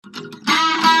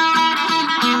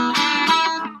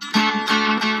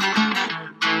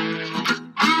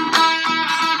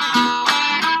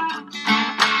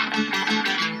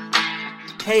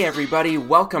Hey everybody,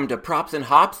 welcome to Props and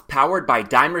Hops, powered by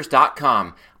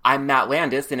Dimers.com. I'm Matt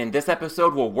Landis, and in this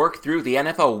episode we'll work through the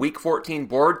NFL Week 14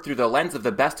 board through the lens of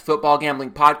the best football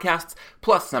gambling podcasts,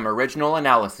 plus some original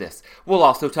analysis. We'll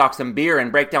also talk some beer and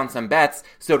break down some bets,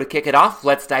 so to kick it off,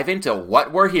 let's dive into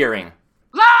what we're hearing.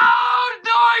 Loud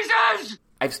noises!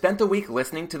 I've spent the week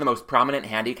listening to the most prominent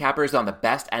handicappers on the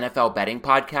best NFL betting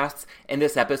podcasts. In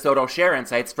this episode, I'll share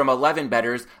insights from 11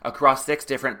 bettors across 6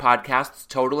 different podcasts,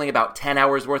 totaling about 10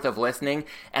 hours worth of listening,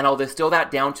 and I'll distill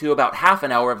that down to about half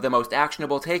an hour of the most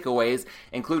actionable takeaways,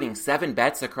 including 7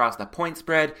 bets across the point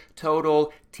spread,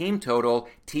 total, team total,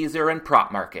 teaser, and prop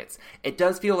markets. It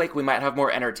does feel like we might have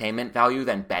more entertainment value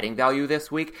than betting value this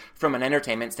week. From an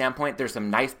entertainment standpoint, there's some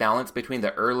nice balance between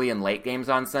the early and late games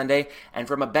on Sunday, and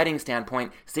from a betting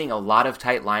standpoint, seeing a lot of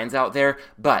tight lines out there,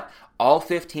 but all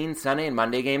 15 Sunday and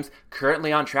Monday games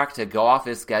currently on track to go off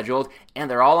as scheduled,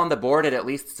 and they're all on the board at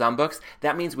least some books.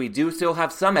 That means we do still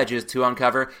have some edges to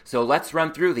uncover, so let's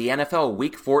run through the NFL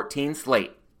Week 14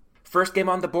 slate. First game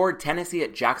on the board, Tennessee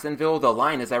at Jacksonville. The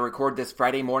line as I record this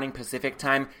Friday morning Pacific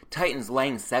time, Titans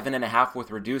laying 7.5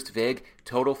 with reduced vig,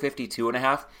 total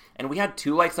 52.5. And we had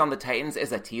 2 likes on the Titans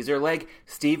as a teaser leg,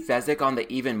 Steve Fezzik on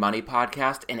the Even Money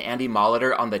podcast and Andy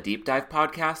Molitor on the Deep Dive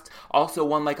podcast. Also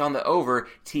 1 like on the over,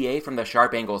 TA from the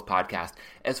Sharp Angles podcast.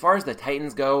 As far as the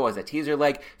Titans go as a teaser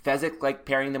leg, Fezzik liked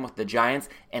pairing them with the Giants,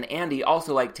 and Andy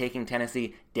also liked taking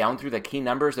Tennessee down through the key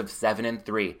numbers of 7 and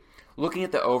 3. Looking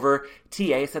at the over,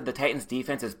 TA said the Titans'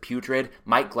 defense is putrid,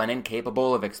 Mike Glennon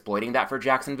capable of exploiting that for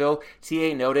Jacksonville.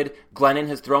 TA noted Glennon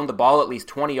has thrown the ball at least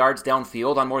 20 yards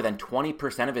downfield on more than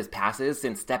 20% of his passes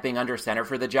since stepping under center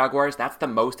for the Jaguars. That's the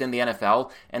most in the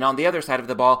NFL. And on the other side of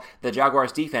the ball, the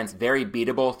Jaguars' defense very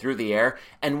beatable through the air.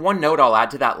 And one note I'll add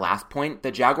to that last point,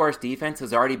 the Jaguars' defense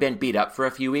has already been beat up for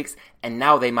a few weeks, and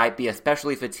now they might be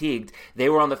especially fatigued. They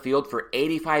were on the field for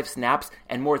 85 snaps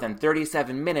and more than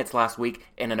 37 minutes last week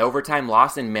in an overtime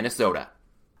loss in Minnesota.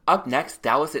 Up next,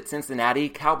 Dallas at Cincinnati,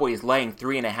 Cowboys laying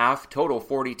 3.5, total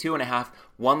 42.5.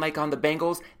 1 like on the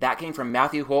Bengals, that came from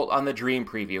Matthew Holt on the Dream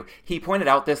Preview. He pointed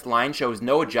out this line shows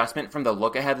no adjustment from the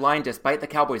look-ahead line despite the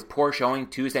Cowboys' poor showing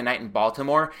Tuesday night in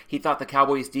Baltimore. He thought the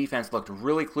Cowboys' defense looked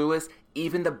really clueless.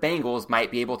 Even the Bengals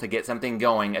might be able to get something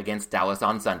going against Dallas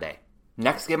on Sunday.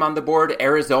 Next game on the board,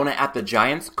 Arizona at the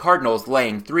Giants, Cardinals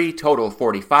laying 3, total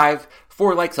 45.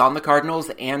 4 likes on the Cardinals,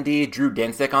 Andy, Drew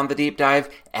Dinsick on the Deep Dive,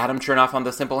 Adam Chernoff on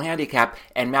the Simple Handicap,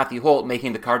 and Matthew Holt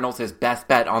making the Cardinals his best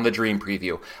bet on the Dream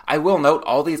Preview. I will note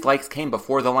all these likes came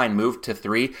before the line moved to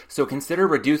 3, so consider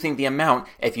reducing the amount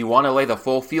if you want to lay the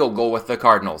full field goal with the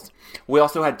Cardinals. We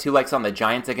also had 2 likes on the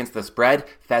Giants against the spread,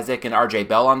 Fezzik and RJ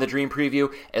Bell on the Dream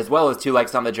Preview, as well as 2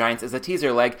 likes on the Giants as a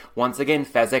teaser leg, once again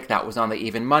Fezzik, that was on the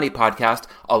Even Money podcast,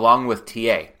 along with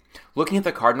TA. Looking at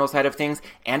the Cardinals side of things,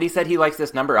 Andy said he likes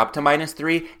this number up to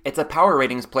 -3. It's a power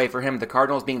ratings play for him, the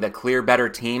Cardinals being the clear better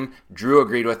team. Drew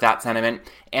agreed with that sentiment.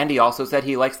 Andy also said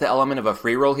he likes the element of a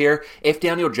free roll here. If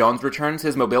Daniel Jones returns,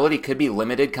 his mobility could be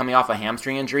limited coming off a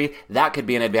hamstring injury. That could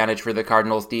be an advantage for the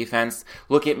Cardinals defense.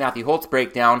 Looking at Matthew Holt's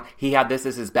breakdown, he had this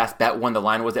as his best bet when the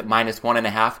line was at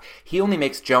 -1.5. He only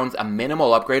makes Jones a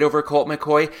minimal upgrade over Colt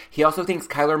McCoy. He also thinks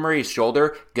Kyler Murray's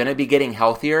shoulder gonna be getting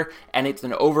healthier, and it's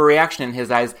an overreaction in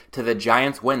his eyes to the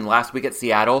Giants win last week at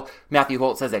Seattle. Matthew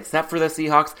Holt says except for the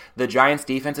Seahawks, the Giants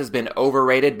defense has been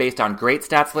overrated based on great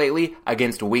stats lately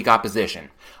against weak opposition.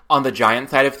 On the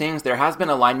Giants side of things, there has been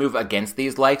a line move against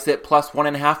these likes at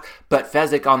 +1.5, but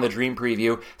Fezzik on the Dream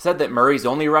Preview said that Murray's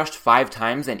only rushed 5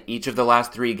 times in each of the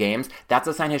last 3 games. That's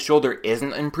a sign his shoulder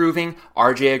isn't improving.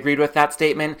 RJ agreed with that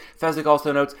statement. Fezzik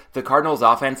also notes the Cardinals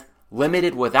offense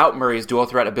limited without Murray's dual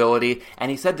threat ability,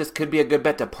 and he said this could be a good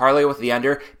bet to parlay with the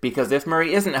under because if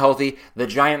Murray isn't healthy, the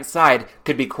Giants side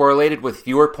could be correlated with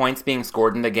fewer points being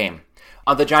scored in the game.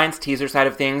 On the Giants teaser side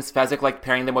of things, Fezzik liked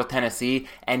pairing them with Tennessee,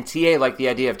 and TA liked the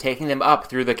idea of taking them up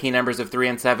through the key numbers of 3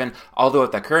 and 7, although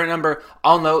at the current number,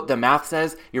 I'll note the math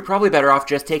says you're probably better off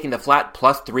just taking the flat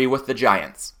 +3 with the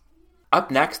Giants. Up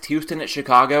next, Houston at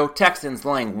Chicago, Texans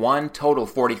laying 1, total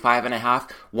 45.5.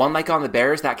 1 like on the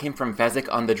Bears, that came from Fezzik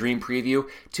on the Dream Preview.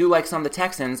 2 likes on the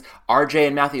Texans, RJ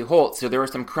and Matthew Holt, so there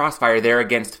was some crossfire there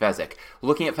against Fezzik.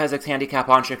 Looking at Fezzik's handicap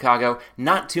on Chicago,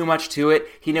 not too much to it.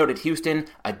 He noted Houston,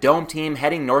 a dome team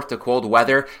heading north to cold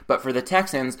weather, but for the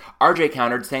Texans, RJ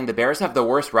countered saying the Bears have the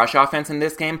worst rush offense in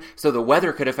this game, so the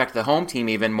weather could affect the home team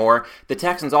even more. The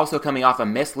Texans also coming off a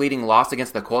misleading loss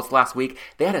against the Colts last week.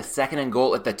 They had a 2nd and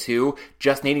goal at the 2,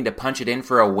 just needing to punch it in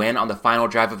for a win on the final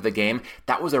drive of the game.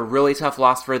 That was a really tough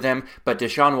loss for them, but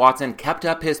Deshaun Watson kept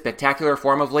up his spectacular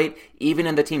form of late, even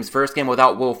in the team's first game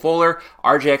without Will Fuller.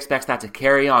 RJ expects that to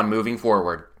carry on moving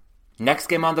forward. Next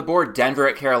game on the board, Denver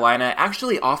at Carolina.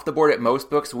 Actually off the board at most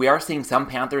books. We are seeing some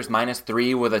Panthers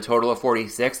 -3 with a total of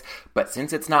 46, but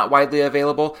since it's not widely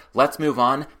available, let's move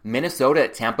on. Minnesota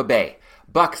at Tampa Bay.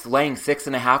 Bucks laying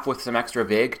 6.5 with some extra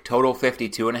vig, total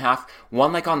 52.5.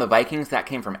 One like on the Vikings, that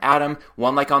came from Adam.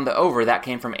 One like on the over, that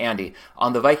came from Andy.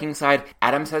 On the Viking side,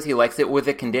 Adam says he likes it with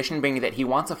the condition being that he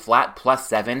wants a flat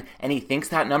 +7, and he thinks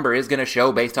that number is going to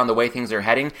show based on the way things are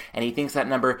heading, and he thinks that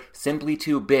number simply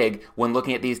too big when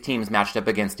looking at these teams matched up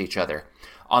against each other.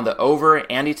 On the over,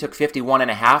 Andy took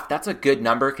 51.5. That's a good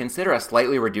number. Consider a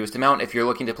slightly reduced amount if you're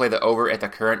looking to play the over at the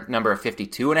current number of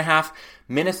 52.5.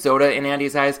 Minnesota, in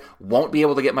Andy's eyes, won't be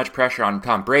able to get much pressure on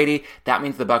Tom Brady. That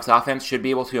means the Bucs offense should be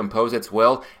able to impose its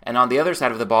will. And on the other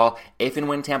side of the ball, if and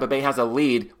when Tampa Bay has a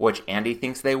lead, which Andy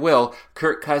thinks they will,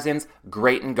 Kirk Cousins,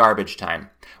 great in garbage time.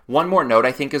 One more note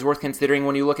I think is worth considering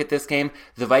when you look at this game.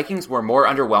 The Vikings were more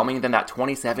underwhelming than that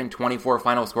 27-24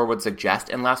 final score would suggest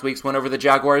in last week's win over the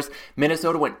Jaguars.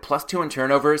 Minnesota went +2 in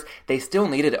turnovers. They still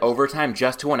needed overtime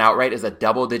just to win outright as a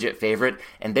double-digit favorite,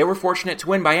 and they were fortunate to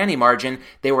win by any margin.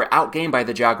 They were outgained by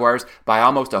the Jaguars by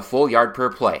almost a full yard per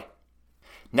play.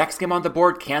 Next game on the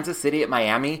board, Kansas City at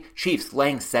Miami. Chiefs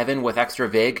laying 7 with extra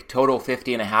vig, total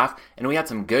 50.5, and we had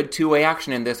some good two-way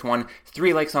action in this one.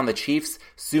 3 likes on the Chiefs,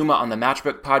 Suma on the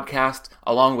Matchbook podcast,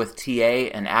 along with TA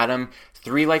and Adam.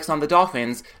 3 likes on the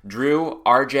Dolphins, Drew,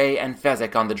 RJ, and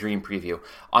Fezzik on the Dream Preview.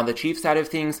 On the Chiefs side of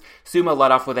things, Suma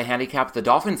led off with a handicap. The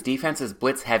Dolphins' defense is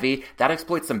blitz heavy. That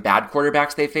exploits some bad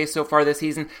quarterbacks they've faced so far this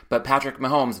season, but Patrick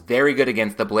Mahomes, very good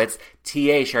against the blitz.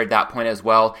 TA shared that point as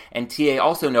well, and TA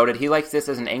also noted he likes this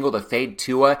as an angle to fade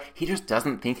Tua. He just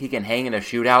doesn't think he can hang in a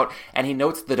shootout, and he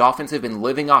notes the Dolphins have been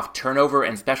living off turnover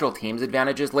and special teams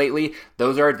advantages lately.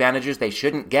 Those are advantages they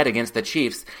shouldn't get against the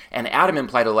Chiefs, and Adam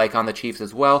implied a like on the Chiefs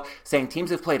as well, saying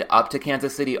teams have played up to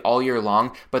Kansas City all year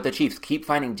long, but the Chiefs keep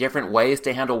finding different ways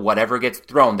to handle whatever gets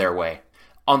thrown their way.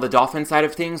 On the Dolphins side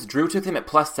of things, Drew took them at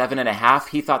 +7.5.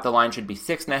 He thought the line should be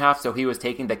 6.5, so he was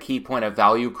taking the key point of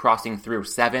value crossing through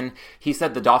 7. He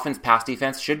said the Dolphins' pass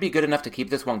defense should be good enough to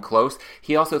keep this one close.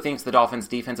 He also thinks the Dolphins'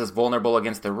 defense is vulnerable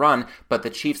against the run, but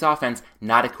the Chiefs' offense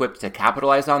not equipped to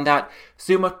capitalize on that.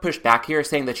 Suma pushed back here,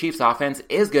 saying the Chiefs' offense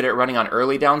is good at running on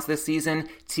early downs this season.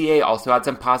 TA also had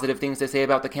some positive things to say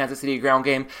about the Kansas City ground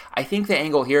game. I think the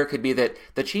angle here could be that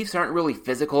the Chiefs aren't really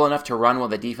physical enough to run while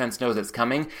the defense knows it's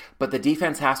coming, but the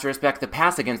defense has to respect the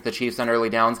pass against the Chiefs on early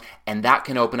downs, and that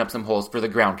can open up some holes for the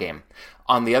ground game.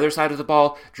 On the other side of the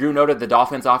ball, Drew noted the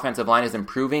Dolphins' offensive line is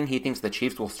improving. He thinks the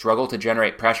Chiefs will struggle to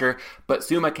generate pressure, but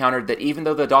Suma countered that even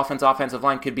though the Dolphins' offensive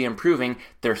line could be improving,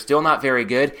 they're still not very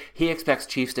good. He expects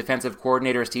Chiefs defensive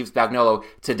coordinator Steve Spagnuolo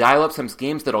to dial up some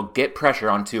schemes that'll get pressure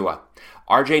on Tua.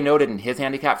 RJ noted in his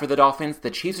handicap for the Dolphins,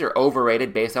 the Chiefs are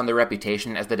overrated based on their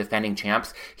reputation as the defending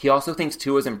champs. He also thinks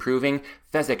Tua is improving.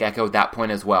 Fezzik echoed that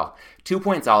point as well. 2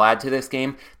 points I'll add to this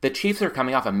game. The Chiefs are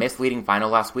coming off a misleading final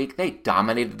last week. They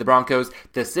dominated the Broncos.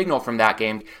 The signal from that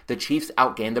game, the Chiefs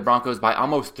outgained the Broncos by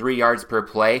almost 3 yards per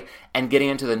play. And getting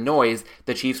into the noise,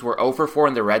 the Chiefs were 0 for 4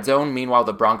 in the red zone. Meanwhile,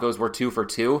 the Broncos were 2 for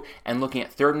 2. And looking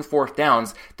at 3rd and 4th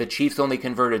downs, the Chiefs only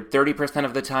converted 30%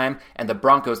 of the time, and the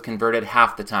Broncos converted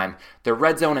half the time. The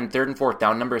red zone and 3rd and 4th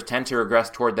down numbers tend to regress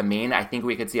toward the mean. I think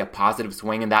we could see a positive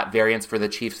swing in that variance for the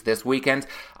Chiefs this weekend.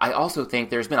 I also think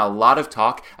there's been a lot of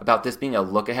talk about this being a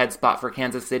look-ahead spot for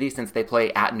Kansas City since they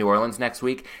play at New Orleans next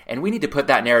week, and we need to put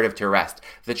that narrative to rest.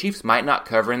 The Chiefs might not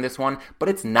cover in this one, but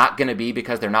it's not going to be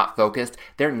because they're not focused.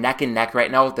 They're neck and neck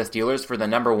right now with the Steelers for the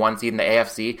number 1 seed in the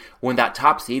AFC, when that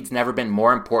top seed's never been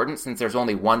more important since there's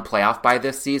only one playoff bye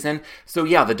this season. So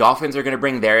yeah, the Dolphins are going to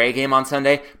bring their A-game on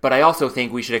Sunday, but I also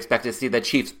think we should expect to see the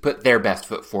Chiefs put their best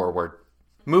foot forward.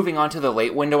 Moving on to the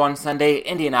late window on Sunday,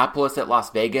 Indianapolis at Las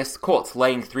Vegas. Colts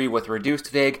laying 3 with reduced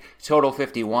vig, total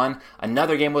 51.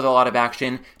 Another game with a lot of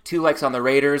action. 2 likes on the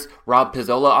Raiders, Rob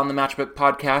Pizzola on the Matchbook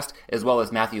podcast, as well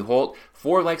as Matthew Holt.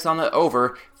 4 likes on the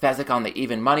over, Fezzik on the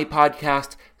Even Money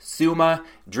podcast, Suma,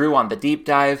 Drew on the Deep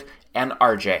Dive, and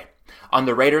RJ. On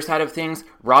the Raiders side of things,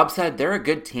 Rob said they're a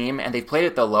good team and they've played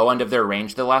at the low end of their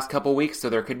range the last couple weeks, so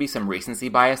there could be some recency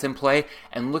bias in play.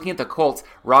 And looking at the Colts,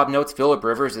 Rob notes Phillip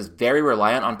Rivers is very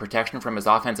reliant on protection from his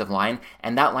offensive line,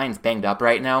 and that line's banged up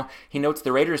right now. He notes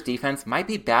the Raiders defense might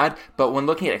be bad, but when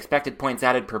looking at expected points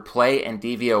added per play and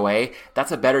DVOA,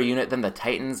 that's a better unit than the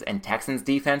Titans and Texans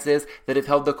defenses that have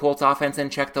held the Colts offense in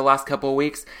check the last couple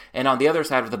weeks. And on the other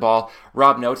side of the ball,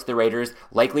 Rob notes the Raiders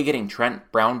likely getting Trent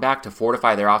Brown back to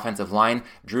fortify their offensive line. line.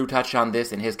 Drew touched on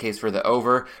this in his case for the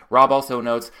over. Rob also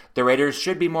notes the Raiders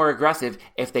should be more aggressive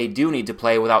if they do need to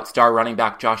play without star running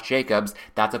back Josh Jacobs.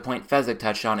 That's a point Fezzik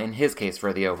touched on in his case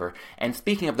for the over. And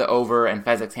speaking of the over and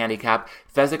Fezzik's handicap,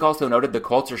 Fezzik also noted the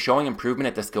Colts are showing improvement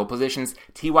at the skill positions,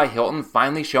 T.Y. Hilton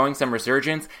finally showing some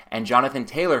resurgence, and Jonathan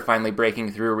Taylor finally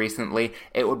breaking through recently.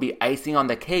 It would be icing on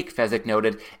the cake, Fezzik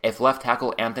noted, if left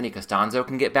tackle Anthony Costanzo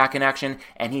can get back in action,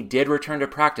 and he did return to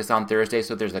practice on Thursday,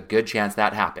 so there's a good chance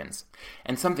that happens.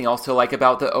 And something else to like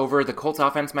about the over, the Colts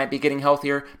offense might be getting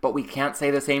healthier, but we can't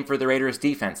say the same for the Raiders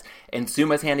defense. In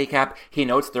Suma's handicap, he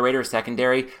notes the Raiders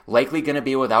secondary likely going to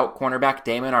be without cornerback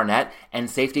Damon Arnette, and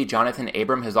safety Jonathan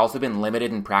Abram has also been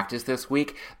limited in practice this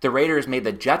week. The Raiders made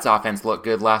the Jets offense look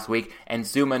good last week, and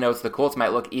Suma notes the Colts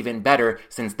might look even better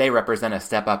since they represent a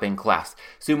step up in class.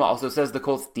 Suma also says the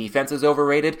Colts defense is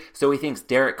overrated, so he thinks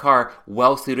Derek Carr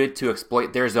well suited to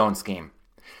exploit their zone scheme.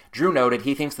 Drew noted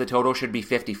he thinks the total should be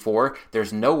 54.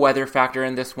 There's no weather factor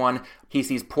in this one. He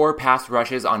sees poor pass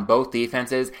rushes on both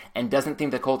defenses and doesn't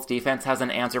think the Colts defense has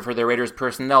an answer for the Raiders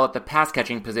personnel at the pass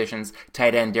catching positions,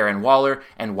 tight end Darren Waller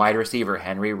and wide receiver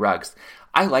Henry Ruggs.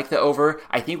 I like the over.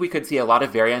 I think we could see a lot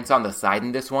of variance on the side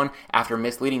in this one after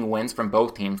misleading wins from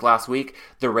both teams last week.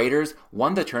 The Raiders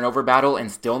won the turnover battle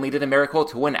and still needed a miracle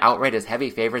to win outright as heavy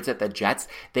favorites at the Jets.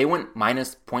 They went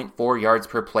minus 0.4 yards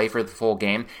per play for the full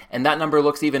game, and that number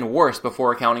looks even worse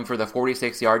before accounting for the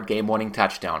 46-yard game-winning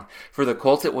touchdown. For the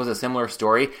Colts, it was a similar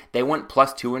story. They went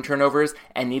plus 2 in turnovers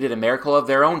and needed a miracle of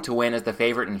their own to win as the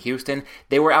favorite in Houston.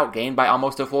 They were outgained by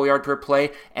almost a full yard per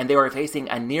play, and they were facing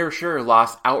a near-sure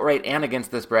loss outright and against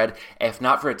the spread, if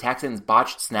not for a Texans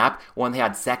botched snap when they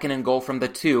had 2nd and goal from the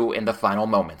 2 in the final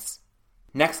moments.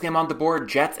 Next game on the board,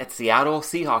 Jets at Seattle.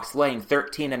 Seahawks laying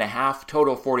 13.5,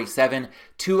 total 47.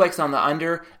 2 likes on the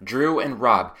under, Drew and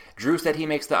Rob. Drew said he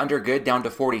makes the under good down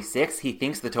to 46. He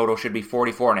thinks the total should be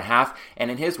 44.5. And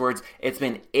in his words, it's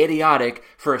been idiotic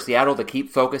for Seattle to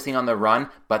keep focusing on the run,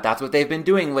 but that's what they've been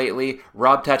doing lately.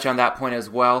 Rob touched on that point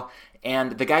as well.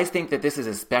 And the guys think that this is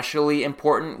especially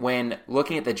important when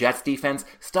looking at the Jets defense,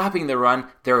 stopping the run,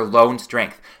 their lone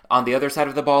strength. On the other side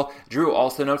of the ball, Drew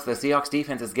also notes the Seahawks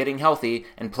defense is getting healthy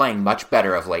and playing much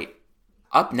better of late.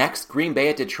 Up next, Green Bay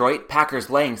at Detroit.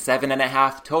 Packers laying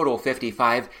 7.5, total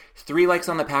 55. 3 likes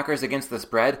on the Packers against the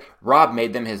spread. Rob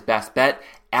made them his best bet.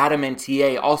 Adam and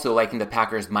TA also liking the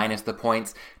Packers minus the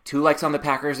points. 2 likes on the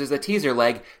Packers is a teaser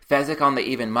leg. Fezzik on the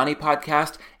Even Money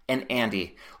podcast. And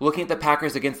Andy. Looking at the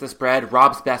Packers against the spread,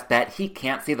 Rob's best bet, he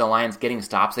can't see the Lions getting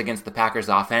stops against the Packers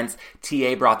offense.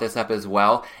 TA brought this up as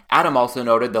well. Adam also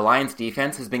noted the Lions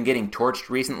defense has been getting torched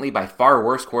recently by far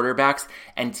worse quarterbacks,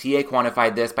 and TA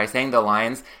quantified this by saying the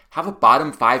Lions have a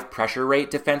bottom 5 pressure rate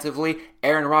defensively.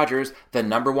 Aaron Rodgers, the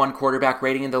number 1 quarterback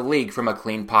rating in the league from a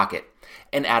clean pocket.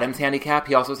 In Adam's handicap,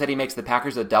 he also said he makes the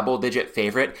Packers a double-digit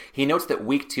favorite. He notes that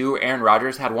Week 2, Aaron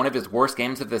Rodgers had one of his worst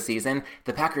games of the season.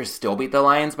 The Packers still beat the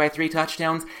Lions by 3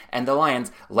 touchdowns, and the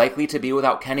Lions likely to be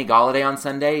without Kenny Golladay on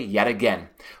Sunday yet again.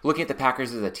 Looking at the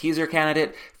Packers as a teaser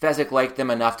candidate, Fezzik liked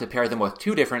them enough to pair them with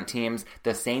 2 different teams,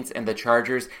 the Saints and the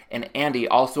Chargers, and Andy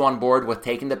also on board with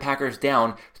taking the Packers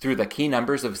down through the key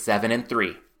numbers of 7 and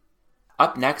 3.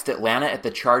 Up next, Atlanta at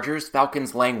the Chargers.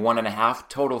 Falcons laying 1.5,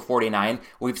 total 49.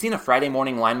 We've seen a Friday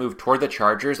morning line move toward the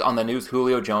Chargers on the news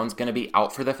Julio Jones going to be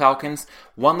out for the Falcons.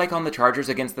 1 leg on the Chargers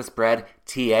against the spread,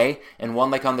 TA, and 1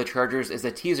 leg on the Chargers is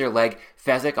a teaser leg,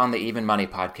 Fezzik on the Even Money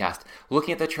podcast.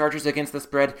 Looking at the Chargers against the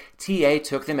spread, TA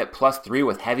took them at plus 3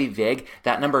 with heavy vig.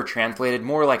 That number translated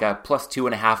more like a plus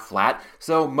 2.5 flat,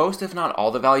 so most if not all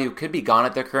the value could be gone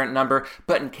at their current number,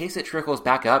 but in case it trickles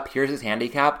back up, here's his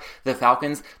handicap. The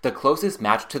Falcons, the closest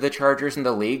match to the Chargers in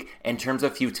the league in terms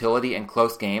of futility and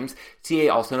close games. TA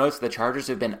also notes the Chargers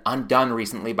have been undone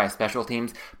recently by special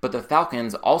teams, but the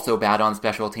Falcons also bad on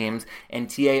special teams, and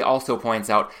TA also points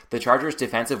out the Chargers'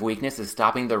 defensive weakness is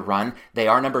stopping the run. They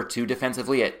are number 2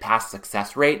 defensively at pass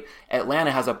success rate.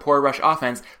 Atlanta has a poor rush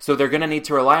offense, so they're going to need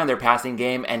to rely on their passing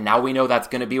game, and now we know that's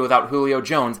going to be without Julio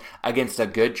Jones against a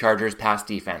good Chargers pass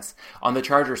defense. On the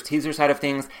Chargers teaser side of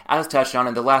things, as touched on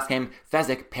in the last game,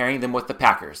 Fezzik pairing them with the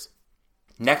Packers.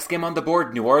 Next game on the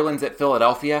board, New Orleans at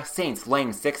Philadelphia. Saints laying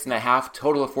 6.5,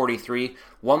 total of 43.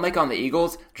 1 leg on the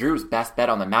Eagles, Drew's best bet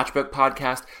on the Matchbook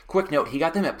podcast. Quick note, he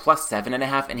got them at plus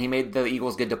 7.5, and he made the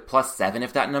Eagles get to plus 7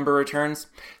 if that number returns.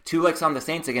 2 legs on the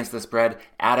Saints against the spread,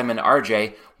 Adam and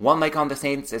RJ. 1 leg on the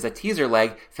Saints is a teaser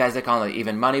leg, Fezzik on the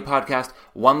Even Money podcast.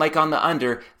 1 leg on the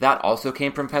under, that also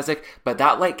came from Fezzik, but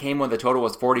that leg came when the total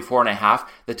was 44.5.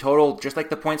 The total, just like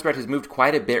the point spread, has moved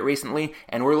quite a bit recently,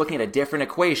 and we're looking at a different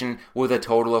equation with a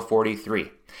total of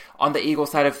 43. On the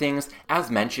Eagles side of things,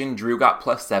 as mentioned, Drew got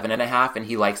plus 7.5 and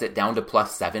he likes it down to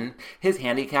plus 7. His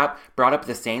handicap brought up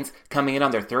the Saints coming in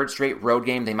on their third straight road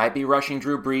game. They might be rushing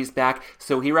Drew Brees back,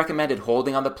 so he recommended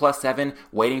holding on the plus 7,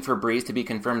 waiting for Brees to be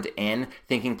confirmed in,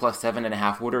 thinking plus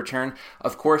 7.5 would return.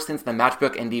 Of course, since the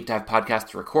Matchbook and Deep Dive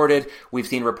podcasts recorded, we've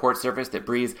seen reports surface that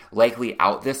Brees likely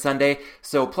out this Sunday,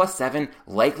 so plus 7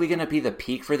 likely going to be the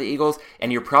peak for the Eagles,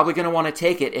 and you're probably going to want to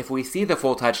take it if we see the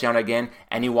full touchdown again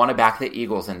and you want to back the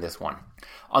Eagles in this one.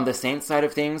 On the Saints side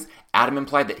of things, Adam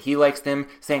implied that he likes them,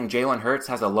 saying Jalen Hurts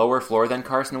has a lower floor than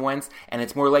Carson Wentz, and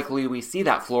it's more likely we see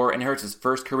that floor in Hurts'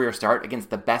 first career start against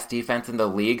the best defense in the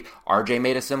league. RJ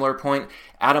made a similar point.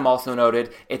 Adam also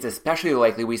noted it's especially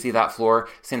likely we see that floor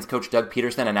since Coach Doug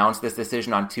Peterson announced this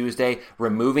decision on Tuesday,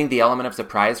 removing the element of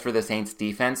surprise for the Saints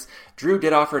defense. Drew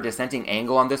did offer a dissenting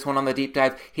angle on this one on the deep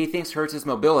dive. He thinks Hurts'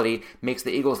 mobility makes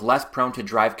the Eagles less prone to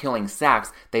drive-killing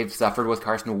sacks they've suffered with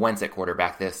Carson Wentz at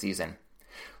quarterback this season.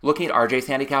 Looking at RJ's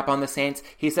handicap on the Saints,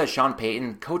 he says Sean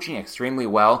Payton coaching extremely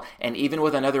well, and even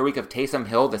with another week of Taysom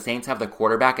Hill, the Saints have the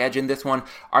quarterback edge in this one.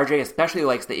 RJ especially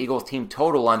likes the Eagles team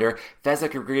total under.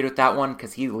 Fezzik agreed with that one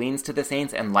because he leans to the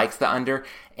Saints and likes the under,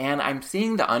 and I'm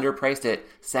seeing the under priced at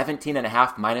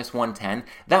 17.5 minus 110.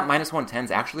 That minus 110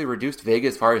 is actually reduced vig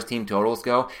as far as team totals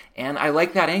go, and I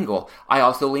like that angle. I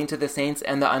also lean to the Saints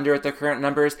and the under at the current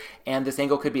numbers, and this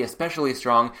angle could be especially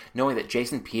strong knowing that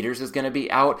Jason Peters is going to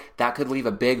be out. That could leave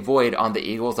a big void on the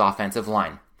Eagles' offensive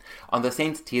line. On the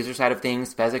Saints teaser side of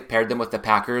things, Fezzik paired them with the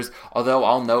Packers, although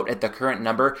I'll note at the current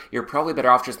number, you're probably better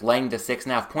off just laying the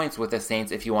 6.5 points with the Saints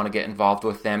if you want to get involved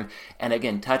with them. And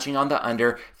again, touching on the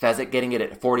under, Fezzik getting it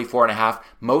at 44.5.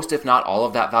 Most if not all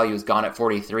of that value is gone at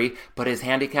 43, but his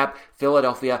handicap,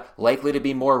 Philadelphia, likely to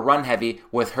be more run heavy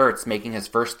with Hurts making his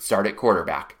first start at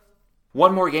quarterback.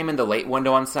 One more game in the late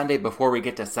window on Sunday before we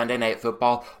get to Sunday Night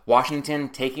Football. Washington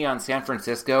taking on San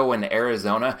Francisco and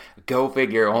Arizona. Go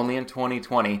figure, only in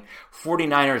 2020.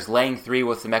 49ers laying 3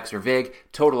 with some extra vig,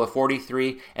 total of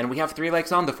 43. And we have 3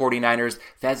 likes on the 49ers.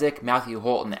 Fezzik, Matthew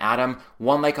Holt, and Adam.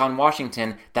 1 like on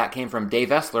Washington. That came from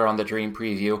Dave Essler on the Dream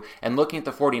Preview. And looking at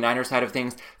the 49ers side of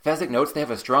things, Fezzik notes they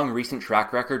have a strong recent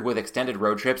track record with extended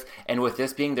road trips. And with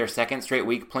this being their second straight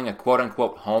week playing a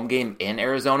quote-unquote home game in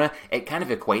Arizona, it kind of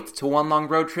equates to one long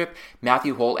road trip.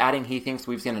 Matthew Holt adding he thinks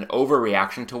we've seen an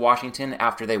overreaction to Washington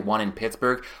after they won in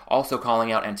Pittsburgh, also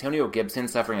calling out Antonio Gibson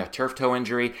suffering a turf toe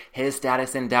injury, his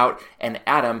status in doubt, and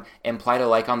Adam implied a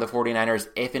like on the 49ers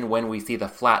if and when we see the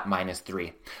flat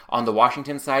 -3. On the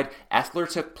Washington side, Essler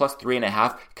took plus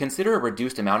 3.5. Consider a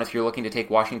reduced amount if you're looking to take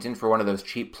Washington for one of those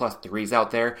cheap plus 3s out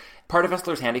there. Part of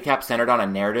Essler's handicap centered on a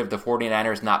narrative, the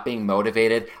 49ers not being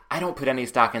motivated. I don't put any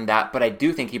stock in that, but I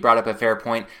do think he brought up a fair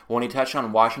point when he touched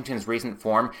on Washington's recent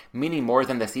form, meaning more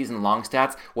than the season-long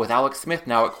stats, with Alex Smith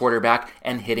now at quarterback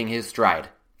and hitting his stride.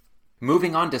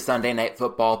 Moving on to Sunday Night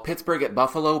Football, Pittsburgh at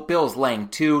Buffalo, Bills laying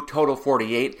 2, total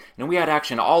 48, and we had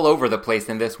action all over the place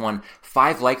in this one.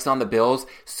 5 likes on the Bills.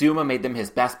 Suma made them his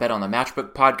best bet on the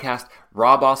Matchbook podcast.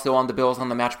 Rob also on the Bills on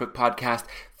the Matchbook podcast.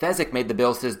 Fezzik made the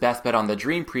Bills his best bet on the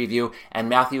Dream Preview, and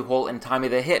Matthew Holt and Tommy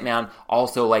the Hitman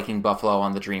also liking Buffalo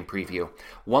on the Dream Preview.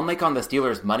 1 like on the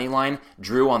Steelers money line,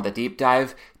 Drew on the deep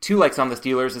dive. 2 likes on the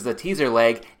Steelers as a teaser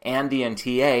leg, Andy and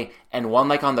TA, and 1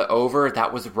 like on the over,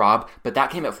 that was Rob, but that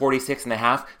came at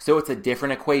 46.5, so it's a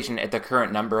different equation at the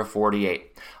current number of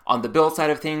 48. On the Bills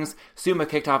side of things, Suma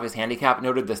kicked off his handicap,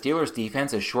 noted the Steelers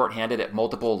defense is shorthanded at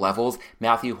multiple levels.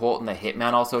 Matthew Holt and the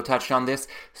Hitman also touched on this.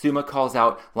 Suma calls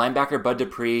out linebacker Bud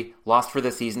Dupree, lost for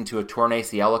the season to a torn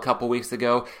ACL a couple weeks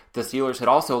ago. The Steelers had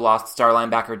also lost star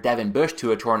linebacker Devin Bush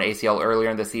to a torn ACL earlier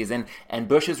in the season, and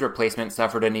Bush's replacement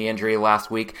suffered a knee injury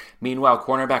last week. Meanwhile,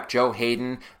 cornerback Joe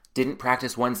Hayden didn't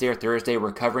practice Wednesday or Thursday,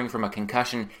 recovering from a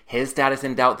concussion, his status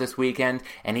in doubt this weekend,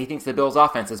 and he thinks the Bills'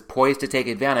 offense is poised to take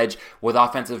advantage, with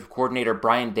offensive coordinator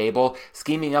Brian Daboll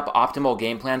scheming up optimal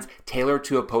game plans tailored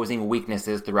to opposing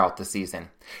weaknesses throughout the season.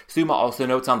 Suma also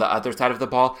notes on the other side of the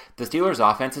ball, the Steelers'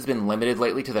 offense has been limited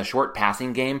lately to the short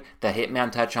passing game. The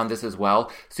Hitman touched on this as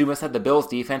well. Suma said the Bills'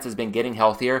 defense has been getting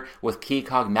healthier, with key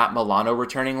cog Matt Milano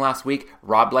returning last week.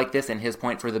 Rob liked this and his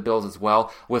point for the Bills as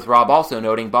well, with Rob also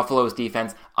noting Buffalo's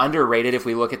defense underrated if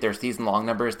we look at their season-long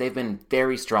numbers. They've been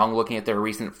very strong looking at their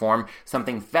recent form,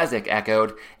 something Fezzik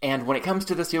echoed. And when it comes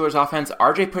to the Steelers' offense,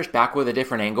 RJ pushed back with a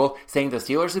different angle, saying the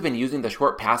Steelers have been using the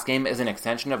short pass game as an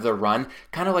extension of the run,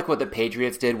 kind of like what the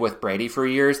Patriots did with Brady for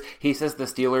years. He says the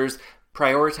Steelers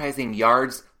prioritizing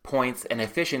yards, points, and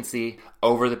efficiency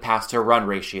over the pass-to-run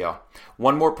ratio.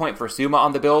 1 more point for Suma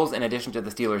on the Bills. In addition to the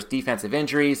Steelers' defensive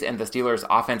injuries and the Steelers'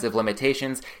 offensive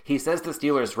limitations, he says the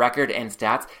Steelers' record and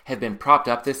stats have been propped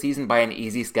up this season by an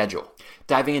easy schedule.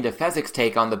 Diving into Fezzik's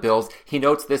take on the Bills, he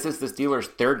notes this is the Steelers'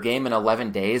 third game in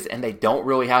 11 days, and they don't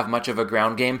really have much of a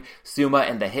ground game. Suma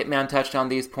and the Hitman touched on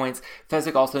these points.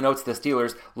 Fezzik also notes the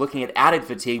Steelers looking at added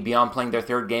fatigue beyond playing their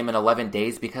third game in 11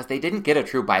 days because they didn't get a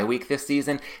true bye week this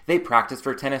season. They practiced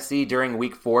for Tennessee during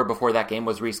week 4 before that game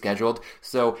was rescheduled,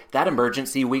 so that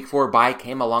emergency week 4 bye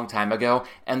came a long time ago,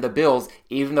 and the Bills,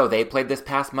 even though they played this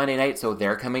past Monday night, so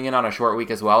they're coming in on a short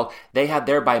week as well, they had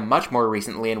their bye much more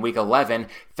recently in week 11.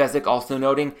 Fezzik also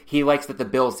noting he likes that the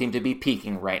Bills seem to be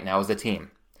peaking right now as a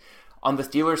team. On the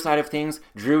Steelers side of things,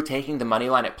 Drew taking the money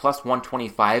line at plus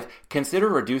 125. Consider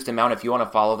a reduced amount if you want to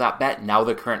follow that bet. Now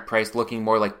the current price looking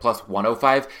more like plus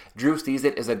 105. Drew sees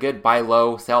it as a good buy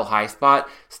low, sell high spot.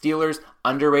 Steelers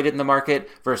underrated in the market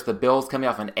versus the Bills coming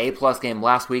off an A-plus game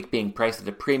last week being priced at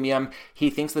a premium.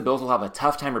 He thinks the Bills will have a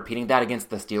tough time repeating that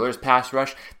against the Steelers pass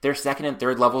rush. Their second and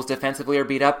third levels defensively are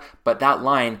beat up, but that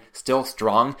line still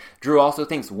strong. Drew also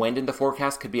thinks wind in the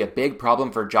forecast could be a big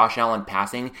problem for Josh Allen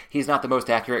passing. He's not the most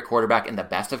accurate quarterback in the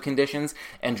best of conditions,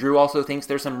 and Drew also thinks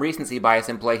there's some recency bias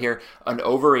in play here, an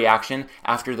overreaction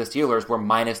after the Steelers were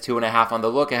minus 2.5 on the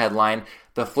look-ahead line.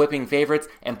 The flipping favorites,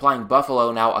 implying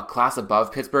Buffalo now a class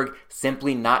above Pittsburgh,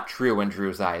 simply not true in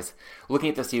Drew's eyes. Looking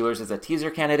at the Steelers as a teaser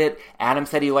candidate, Adam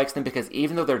said he likes them because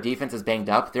even though their defense is banged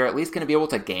up, they're at least going to be able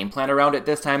to game plan around it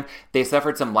this time. They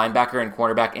suffered some linebacker and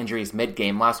cornerback injuries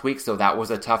mid-game last week, so that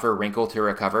was a tougher wrinkle to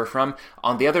recover from.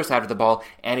 On the other side of the ball,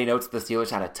 Andy notes the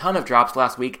Steelers had a ton of drops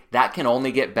last week. That can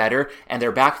only get better, and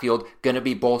their backfield going to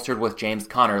be bolstered with James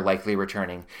Conner likely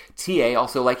returning. TA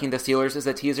also liking the Steelers as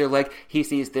a teaser leg. He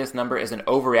sees this number as an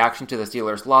overreaction to the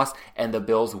Steelers' loss and the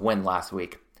Bills' win last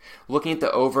week. Looking at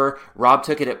the over, Rob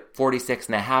took it at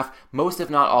 46.5. Most if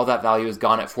not all that value is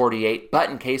gone at 48, but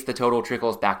in case the total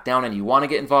trickles back down and you want to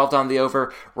get involved on the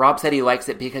over, Rob said he likes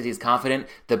it because he's confident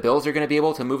the Bills are going to be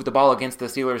able to move the ball against the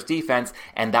Steelers' defense,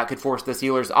 and that could force the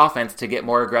Steelers' offense to get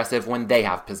more aggressive when they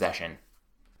have possession.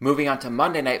 Moving on to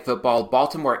Monday Night Football,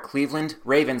 Baltimore at Cleveland,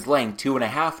 Ravens laying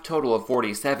 2.5, total of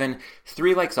 47.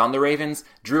 3 likes on the Ravens,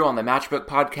 Drew on the Matchbook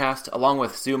podcast, along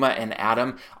with Suma and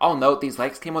Adam. I'll note these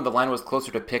likes came when the line was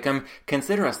closer to pick'em.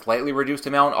 Consider a slightly reduced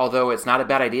amount, although it's not a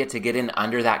bad idea to get in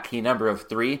under that key number of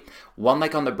 3. 1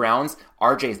 like on the Browns,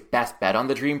 RJ's best bet on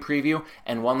the Dream Preview,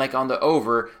 and 1 like on the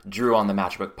over, Drew on the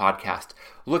Matchbook podcast.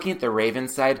 Looking at the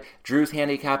Ravens side, Drew's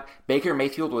handicap, Baker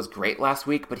Mayfield was great last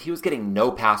week, but he was getting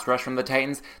no pass rush from the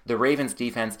Titans. The Ravens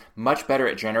defense much better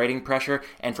at generating pressure,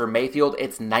 and for Mayfield,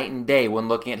 it's night and day when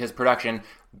looking at his production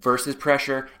versus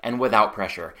pressure and without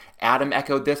pressure. Adam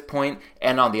echoed this point,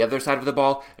 and on the other side of the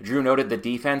ball, Drew noted the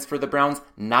defense for the Browns,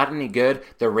 not any good.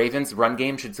 The Ravens' run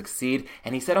game should succeed,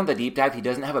 and he said on the deep dive he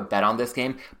doesn't have a bet on this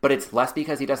game, but it's less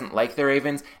because he doesn't like the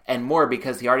Ravens, and more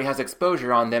because he already has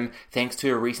exposure on them thanks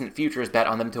to a recent futures bet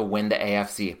on them to win the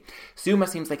AFC. Suma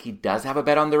seems like he does have a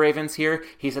bet on the Ravens here.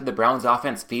 He said the Browns'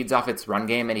 offense feeds off its run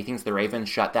game, and he thinks the Ravens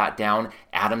shut that down.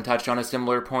 Adam touched on a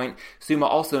similar point. Suma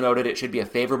also noted it should be a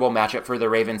favorable matchup for the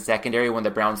Ravens secondary when the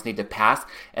Browns need to pass,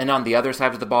 and on the other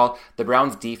side of the ball, the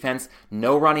Browns defense,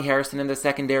 no Ronnie Harrison in the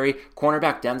secondary,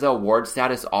 cornerback Denzel Ward's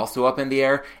status also up in the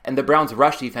air, and the Browns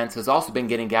rush defense has also been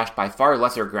getting gashed by far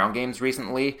lesser ground games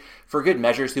recently. For good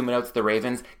measure, Suma notes the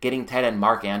Ravens getting tight end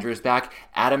Mark Andrews back.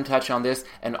 Adam touched on this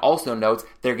and also notes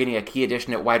they're getting a key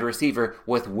addition at wide receiver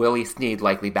with Willie Snead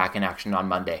likely back in action on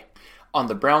Monday. On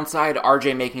the Brown side,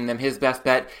 RJ making them his best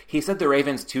bet. He said the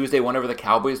Ravens' Tuesday win over the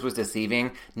Cowboys was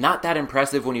deceiving. Not that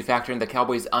impressive when you factor in the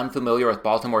Cowboys' unfamiliar with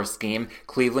Baltimore's scheme.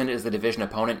 Cleveland is the division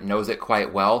opponent, knows it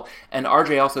quite well. And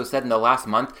RJ also said in the last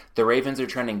month, the Ravens are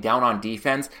trending down on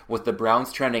defense, with the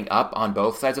Browns trending up on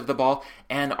both sides of the ball.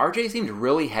 And RJ seemed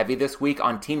really heavy this week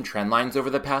on team trend lines over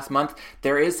the past month.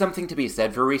 There is something to be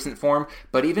said for recent form,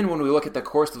 but even when we look at the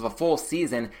course of a full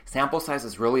season, sample size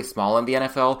is really small in the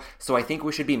NFL, so I think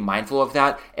we should be mindful of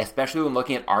that, especially when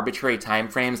looking at arbitrary time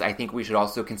frames. I think we should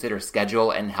also consider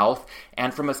schedule and health.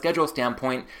 And from a schedule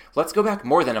standpoint, let's go back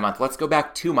more than a month. Let's go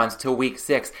back 2 months to week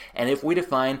 6. And if we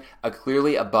define a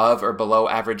clearly above or below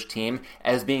average team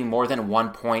as being more than 1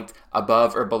 point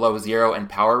above or below 0 in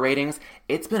power ratings,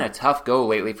 it's been a tough go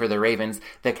lately for the Ravens.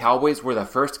 The Cowboys were the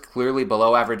first clearly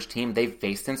below average team they've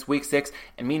faced since week 6,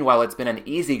 and meanwhile it's been an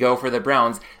easy go for the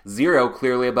Browns, 0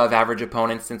 clearly above average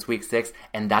opponents since week 6,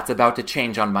 and that's about to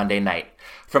change on Monday night.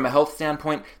 From a health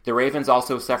standpoint, the Ravens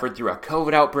also suffered through a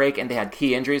COVID outbreak and they had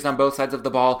key injuries on both sides of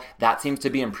the ball. That seems to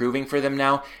be improving for them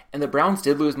now. And the Browns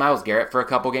did lose Myles Garrett for a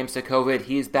couple games to COVID.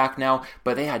 He's back now,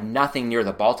 but they had nothing near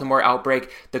the Baltimore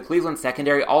outbreak. The Cleveland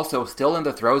secondary also still in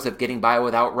the throes of getting by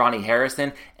without Ronnie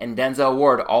Harrison, and Denzel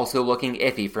Ward also looking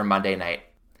iffy for Monday night.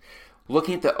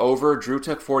 Looking at the over, Drew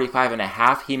took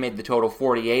 45.5. He made the total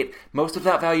 48. Most of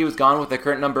that value is gone with the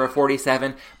current number of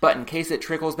 47, but in case it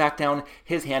trickles back down,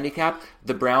 his handicap,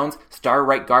 the Browns' star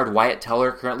right guard Wyatt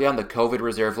Teller currently on the COVID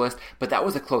reserve list, but that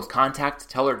was a close contact.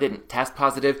 Teller didn't test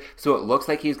positive, so it looks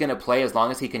like he's going to play as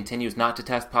long as he continues not to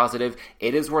test positive.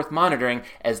 It is worth monitoring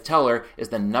as Teller is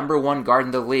the number one guard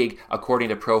in the league according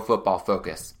to Pro Football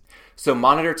Focus. So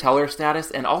monitor Teller's status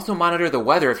and also monitor the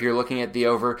weather if you're looking at the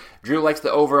over. Drew likes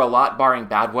the over a lot barring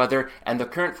bad weather, and the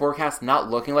current forecast not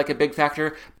looking like a big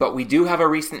factor, but we do have a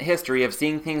recent history of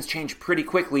seeing things change pretty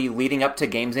quickly leading up to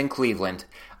games in Cleveland.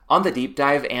 On the deep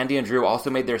dive, Andy and Drew also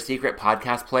made their secret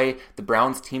podcast play, the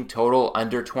Browns team total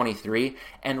under 23,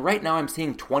 and right now I'm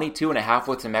seeing 22.5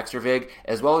 with some extra vig,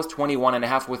 as well as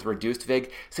 21.5 with reduced vig.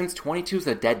 Since 22 is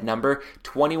a dead number,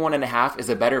 21.5 is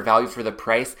a better value for the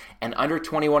price, and under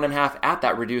 21.5 at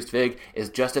that reduced vig is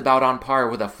just about on par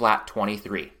with a flat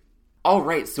 23.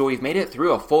 Alright, so we've made it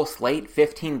through a full slate,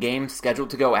 15 games scheduled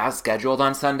to go as scheduled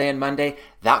on Sunday and Monday.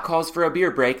 That calls for a beer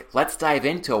break. Let's dive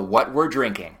into what we're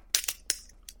drinking.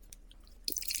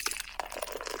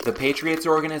 The Patriots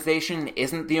organization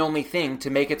isn't the only thing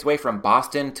to make its way from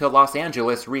Boston to Los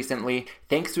Angeles recently.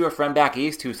 Thanks to a friend back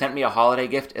east who sent me a holiday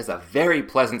gift as a very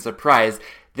pleasant surprise.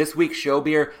 This week's show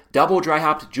beer, Double Dry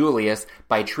Hopped Julius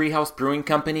by Treehouse Brewing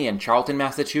Company in Charlton,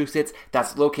 Massachusetts.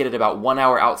 That's located about 1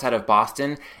 hour outside of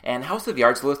Boston. And House of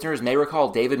Yards listeners may recall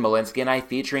David Malinsky and I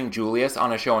featuring Julius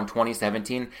on a show in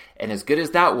 2017. And as good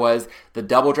as that was, the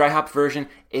Double Dry Hop version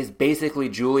is basically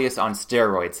Julius on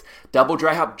steroids. Double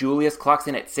Dry Hop Julius clocks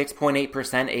in at 6.8%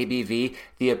 ABV.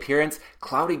 The appearance,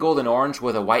 cloudy golden orange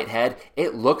with a white head.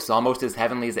 It looks almost as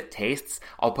heavenly as it tastes.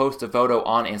 I'll post a photo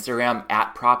on Instagram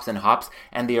at Props and Hops.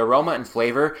 And the aroma and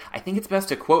flavor, I think it's best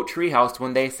to quote Treehouse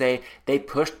when they say they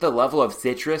pushed the level of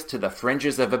citrus to the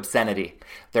fringes of obscenity.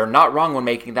 They're not wrong when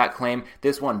making that claim,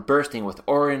 this one bursting with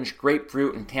orange,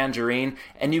 grapefruit, and tangerine,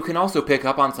 and you can also pick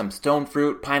up on some stone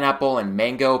fruit, pineapple, and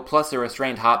mango, plus a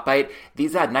restrained hop bite.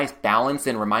 These add nice balance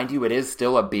and remind you it is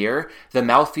still a beer. The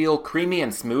mouthfeel creamy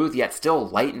and smooth, yet still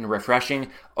light and refreshing.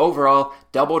 Overall,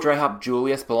 Double Dry Hop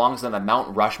Julius belongs on the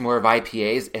Mount Rushmore of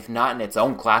IPAs, if not in its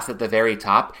own class at the very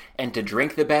top. And to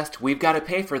drink the best, we've got to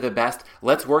pay for the best.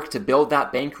 Let's work to build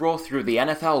that bankroll through the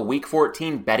NFL Week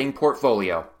 14 betting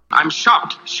portfolio. I'm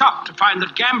shocked to find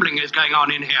that gambling is going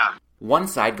on in here. One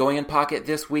side going in pocket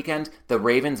this weekend, the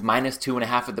Ravens minus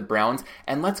 2.5 at the Browns,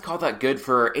 and let's call that good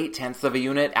for 0.8 of a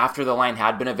unit after the line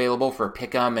had been available for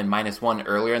pick'em and -1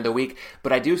 earlier in the week,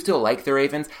 but I do still like the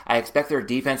Ravens. I expect their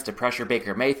defense to pressure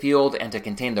Baker Mayfield and to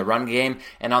contain the run game,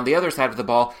 and on the other side of the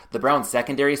ball, the Browns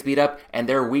secondary speed up and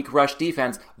their weak rush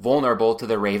defense vulnerable to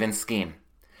the Ravens scheme.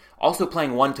 Also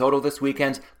playing one total this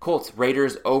weekend, Colts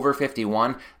Raiders over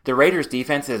 51. The Raiders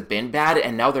defense has been bad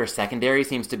and now their secondary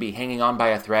seems to be hanging on by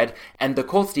a thread. And the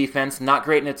Colts defense, not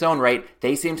great in its own right,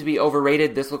 they seem to be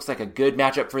overrated. This looks like a good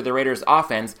matchup for the Raiders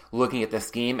offense looking at the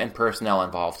scheme and personnel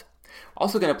involved.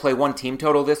 Also going to play one team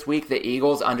total this week, the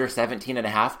Eagles under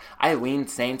 17.5. I leaned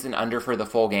Saints and under for the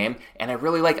full game, and I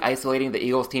really like isolating the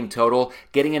Eagles team total,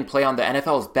 getting in play on the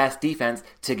NFL's best defense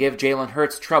to give Jalen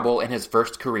Hurts trouble in his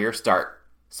first career start.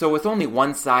 So with only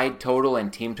one side total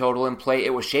and team total in play,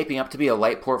 it was shaping up to be a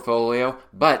light portfolio,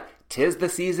 but 'tis the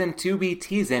season to be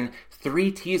teasin'.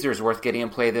 3 teasers worth getting in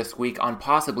play this week on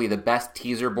possibly the best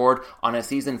teaser board on a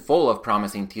season full of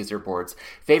promising teaser boards.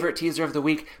 Favorite teaser of the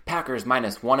week, Packers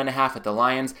minus 1.5 at the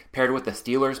Lions, paired with the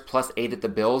Steelers plus 8 at the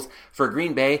Bills. For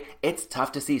Green Bay, it's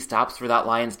tough to see stops for that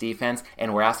Lions defense,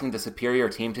 and we're asking the superior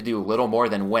team to do little more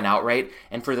than win outright.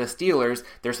 And for the Steelers,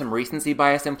 there's some recency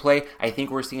bias in play. I think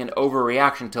we're seeing an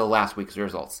overreaction to last week's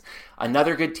results.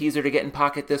 Another good teaser to get in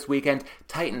pocket this weekend,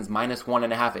 Titans minus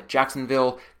 1.5 at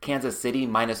Jacksonville, Kansas City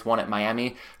minus 1 at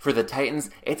Miami. For the Titans,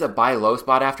 it's a buy low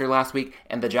spot after last week,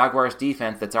 and the Jaguars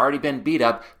defense that's already been beat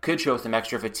up could show some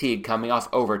extra fatigue coming off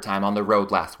overtime on the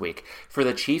road last week. For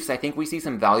the Chiefs, I think we see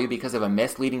some value because of a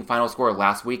misleading final score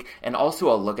last week, and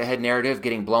also a look-ahead narrative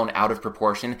getting blown out of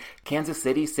proportion. Kansas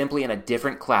City simply in a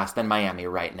different class than Miami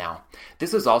right now.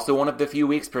 This is also one of the few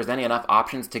weeks presenting enough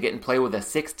options to get in play with a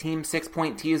 6-team,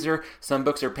 6-point teaser. Some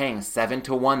books are paying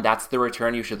 7-1. That's the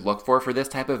return you should look for this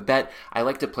type of bet. I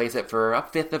like to place it for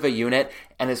 1/5 of a unit.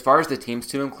 And as far as the teams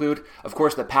to include, of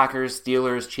course the Packers,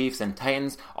 Steelers, Chiefs, and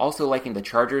Titans. Also liking the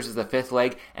Chargers as the 5th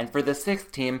leg. And for the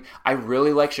 6th team, I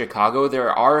really like Chicago.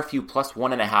 There are a few plus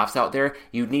 1.5s out there.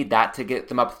 You'd need that to get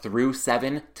them up through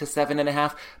 7 to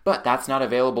 7.5. But that's not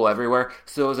available everywhere.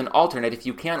 So as an alternate, if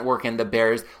you can't work in the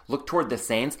Bears, look toward the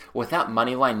Saints. With that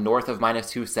money line north of minus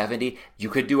 270, you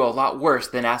could do a lot worse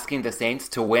than asking picking the Saints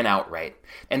to win outright.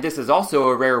 And this is also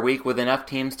a rare week with enough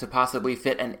teams to possibly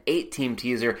fit an 8-team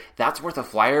teaser. That's worth a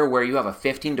flyer where you have a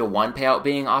 15-1 payout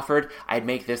being offered. I'd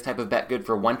make this type of bet good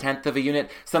for 1/10 of a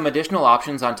unit. Some additional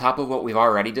options on top of what we've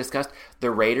already discussed. The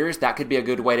Raiders, that could be a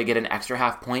good way to get an extra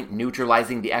half point,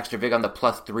 neutralizing the extra vig on the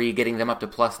 +3, getting them up to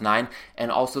 +9,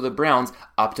 and also the Browns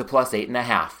up to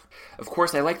 +8.5. Of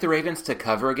course, I like the Ravens to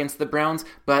cover against the Browns,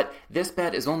 but this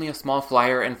bet is only a small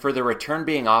flyer, and for the return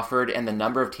being offered and the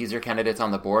number of teaser candidates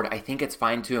on the board, I think it's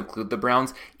fine to include the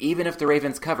Browns. Even if the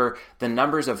Ravens cover, the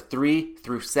numbers of 3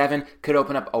 through 7 could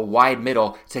open up a wide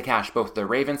middle to cash both the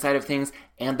Ravens side of things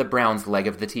and the Browns leg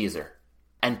of the teaser.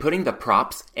 And putting the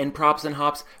props in Props and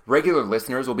Hops, regular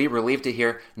listeners will be relieved to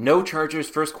hear no Chargers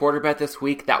first quarter bet this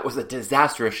week. That was a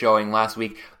disastrous showing last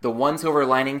week. The one silver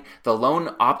lining, the lone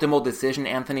optimal decision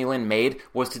Anthony Lynn made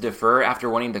was to defer after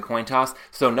winning the coin toss,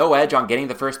 so no edge on getting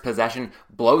the first possession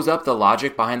blows up the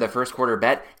logic behind the first quarter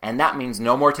bet, and that means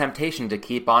no more temptation to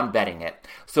keep on betting it.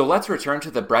 So let's return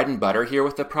to the bread and butter here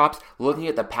with the props, looking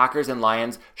at the Packers and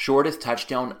Lions, shortest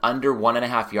touchdown under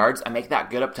 1.5 yards. I make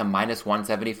that good up to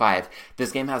 -175.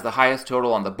 This game has the highest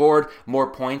total on the board.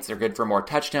 More points are good for more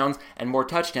touchdowns, and more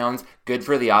touchdowns good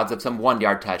for the odds of some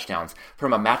 1-yard touchdowns.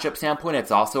 From a matchup standpoint,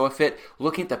 it's also a fit.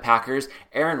 Looking at the Packers,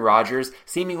 Aaron Rodgers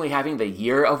seemingly having the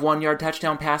year of 1-yard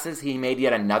touchdown passes. He made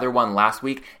yet another one last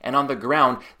week, and on the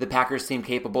ground, the Packers seem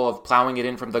capable of plowing it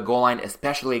in from the goal line,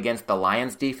 especially against the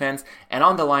Lions defense. And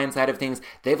on the Lions side of things,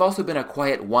 they've also been a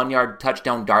quiet 1-yard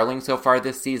touchdown darling so far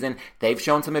this season. They've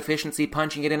shown some efficiency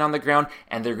punching it in on the ground,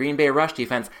 and the Green Bay rush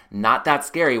defense, not that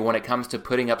scary when it comes to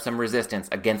putting up some resistance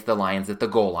against the Lions at the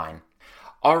goal line.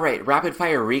 Alright, rapid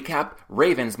fire recap.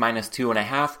 Ravens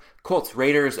 -2.5, Colts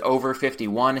Raiders over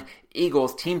 51,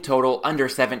 Eagles team total under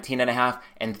 17.5,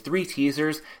 and 3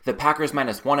 teasers. The Packers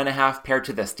 -1.5 paired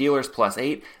to the Steelers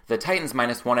 +8, the Titans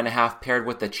 -1.5 paired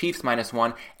with the Chiefs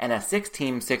 -1, and a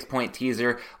 6-team 6-point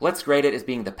teaser. Let's grade it as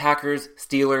being the Packers,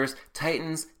 Steelers,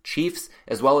 Titans, Chiefs,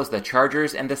 as well as the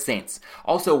Chargers and the Saints.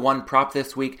 Also one prop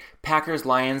this week, Packers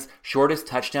Lions, shortest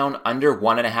touchdown under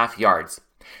 1.5 yards.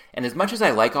 And as much as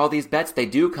I like all these bets, they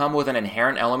do come with an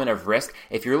inherent element of risk.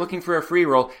 If you're looking for a free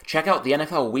roll, check out the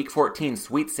NFL Week 14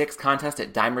 Sweet 6 contest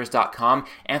at Dimers.com.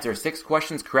 Answer 6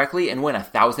 questions correctly and win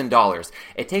 $1,000.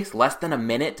 It takes less than a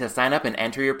minute to sign up and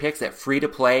enter your picks at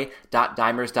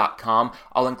freetoplay.dimers.com.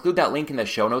 I'll include that link in the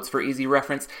show notes for easy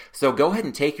reference. So go ahead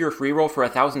and take your free roll for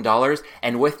 $1,000,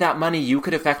 and with that money, you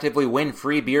could effectively win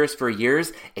free beers for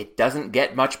years. It doesn't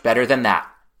get much better than that.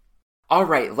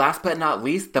 Alright, last but not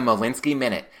least, the Malinsky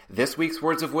Minute. This week's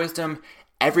words of wisdom: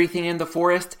 everything in the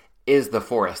forest is the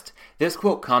forest. This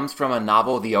quote comes from a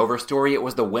novel, The Overstory. It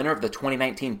was the winner of the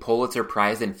 2019 Pulitzer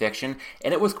Prize in Fiction,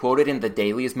 and it was quoted in The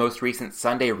Daily's most recent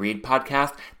Sunday Read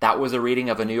podcast. That was a reading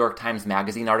of a New York Times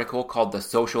Magazine article called The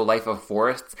Social Life of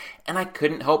Forests, and I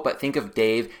couldn't help but think of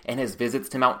Dave and his visits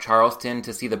to Mount Charleston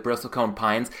to see the bristlecone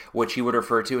pines, which he would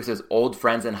refer to as his old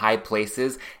friends in high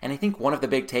places. And I think one of the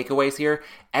big takeaways here,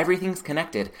 everything's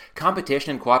connected.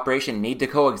 Competition and cooperation need to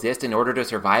coexist in order to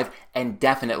survive and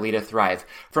definitely to thrive.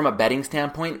 From a betting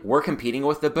standpoint, we're competing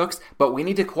with the books, but we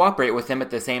need to cooperate with them at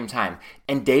the same time.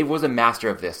 And Dave was a master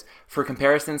of this. For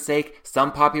comparison's sake,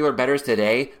 some popular bettors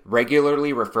today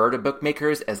regularly refer to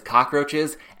bookmakers as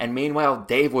cockroaches, and meanwhile,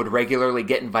 Dave would regularly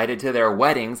get invited to their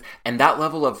weddings, and that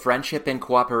level of friendship and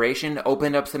cooperation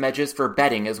opened up some edges for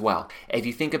betting as well. If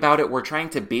you think about it, we're trying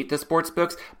to beat the sports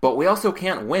books, but we also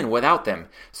can't win without them.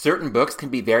 Certain books can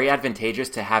be very advantageous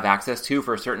to have access to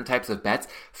for certain types of bets.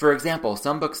 For example,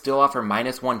 some books still offer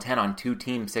 -110 on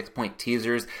 2-team 6-point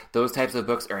teasers. Those types of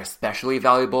books are especially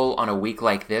valuable on a week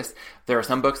like this. There are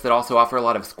some books that also offer a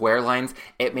lot of square lines.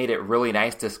 It made it really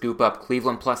nice to scoop up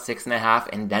Cleveland +6.5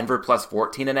 and Denver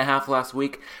 +14.5 last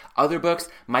week. Other books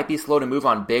might be slow to move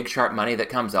on big, sharp money that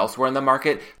comes elsewhere in the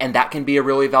market, and that can be a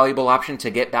really valuable option to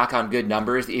get back on good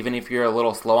numbers, even if you're a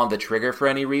little slow on the trigger for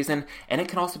any reason. And it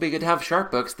can also be good to have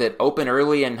sharp books that open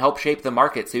early and help shape the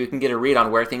market so you can get a read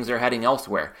on where things are heading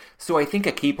elsewhere. So I think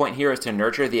a key point here is to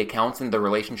nurture the accounts and the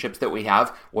relationships that we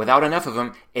have. Without enough of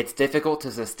them, it's difficult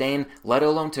to sustain, let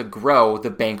alone to grow the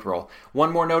bankroll.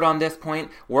 One more note on this point,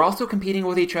 we're also competing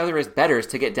with each other as bettors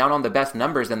to get down on the best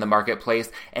numbers in the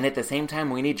marketplace, and at the same time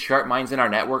we need sharp minds in our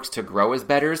networks to grow as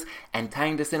bettors. And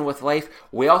tying this in with life,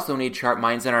 we also need sharp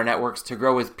minds in our networks to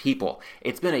grow as people.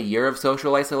 It's been a year of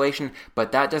social isolation,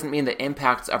 but that doesn't mean the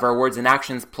impacts of our words and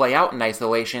actions play out in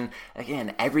isolation.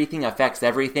 Again, everything affects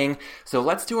everything, so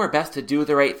let's do our best to do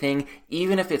the right thing,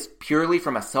 even if it's purely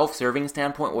from a self-serving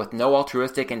standpoint with no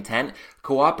altruistic intent.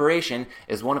 Cooperation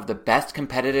is one of the best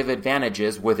competitive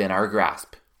advantages within our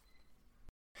grasp.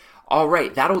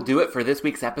 Alright, that'll do it for this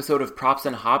week's episode of Props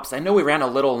and Hops. I know we ran a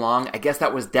little long. I guess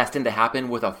that was destined to happen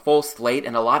with a full slate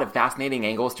and a lot of fascinating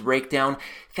angles to break down.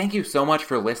 Thank you so much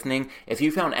for listening. If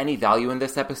you found any value in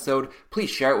this episode, please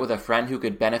share it with a friend who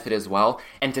could benefit as well.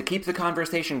 And to keep the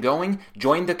conversation going,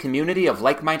 join the community of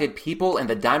like-minded people in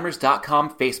the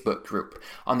Dimers.com Facebook group.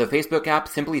 On the Facebook app,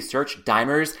 simply search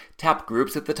Dimers, tap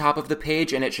groups at the top of the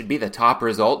page, and it should be the top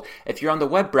result. If you're on the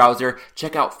web browser,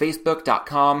 check out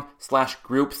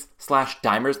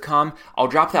facebook.com/groups/Dimerscom. I'll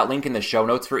drop that link in the show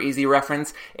notes for easy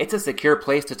reference. It's a secure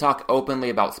place to talk openly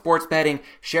about sports betting,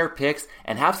 share picks,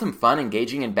 and have some fun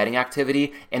engaging in betting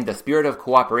activity in the spirit of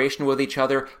cooperation with each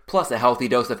other, plus a healthy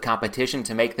dose of competition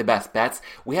to make the best bets.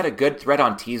 We had a good thread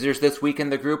on teasers this week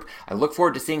in the group. I look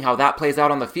forward to seeing how that plays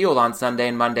out on the field on Sunday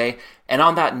and Monday. And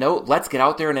on that note, let's get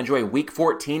out there and enjoy Week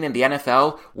 14 in the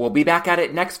NFL. We'll be back at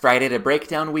it next Friday to break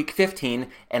down Week 15.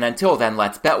 And until then,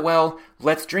 let's bet well,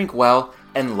 let's drink well,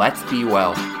 and let's be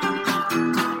well.